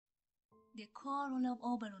The Quarrel of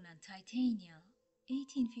Oberon and Titania,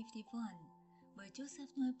 1851, by Joseph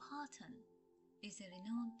Noel Paton, is a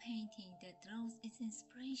renowned painting that draws its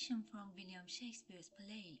inspiration from William Shakespeare's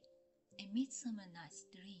play, A Midsummer Night's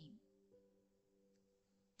Dream.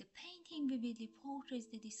 The painting vividly portrays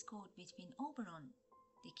the discord between Oberon,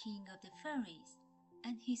 the king of the fairies,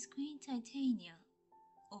 and his queen Titania,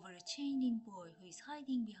 over a changeling boy who is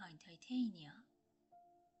hiding behind Titania.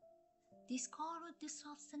 This quarrel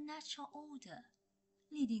disrupts the natural order,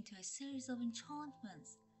 leading to a series of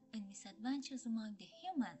enchantments and misadventures among the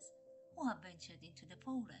humans who have ventured into the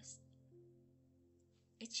forest.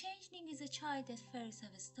 A changeling is a child that fairies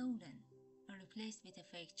have stolen and replaced with a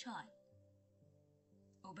fake child.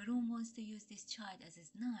 Oberon wants to use this child as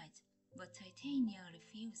his knight, but Titania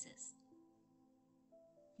refuses.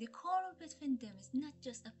 The quarrel between them is not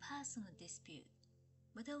just a personal dispute,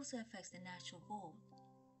 but also affects the natural world,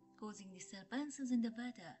 causing disturbances in the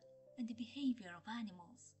weather and the behavior of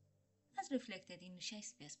animals, as reflected in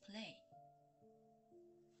Shakespeare's play.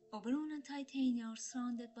 Oberon and Titania are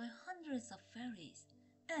surrounded by hundreds of fairies,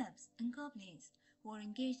 elves, and goblins who are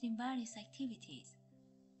engaged in various activities,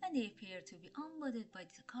 and they appear to be unbothered by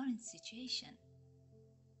the current situation.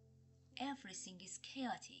 Everything is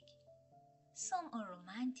chaotic. Some are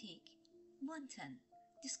romantic, wanton,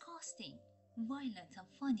 disgusting, violent, and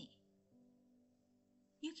funny.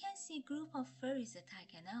 You can see a group of fairies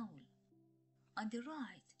attack an owl. On the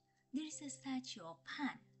right, there is a statue of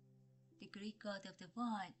Pan, the Greek god of the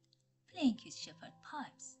wild, playing his shepherd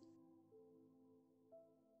pipes.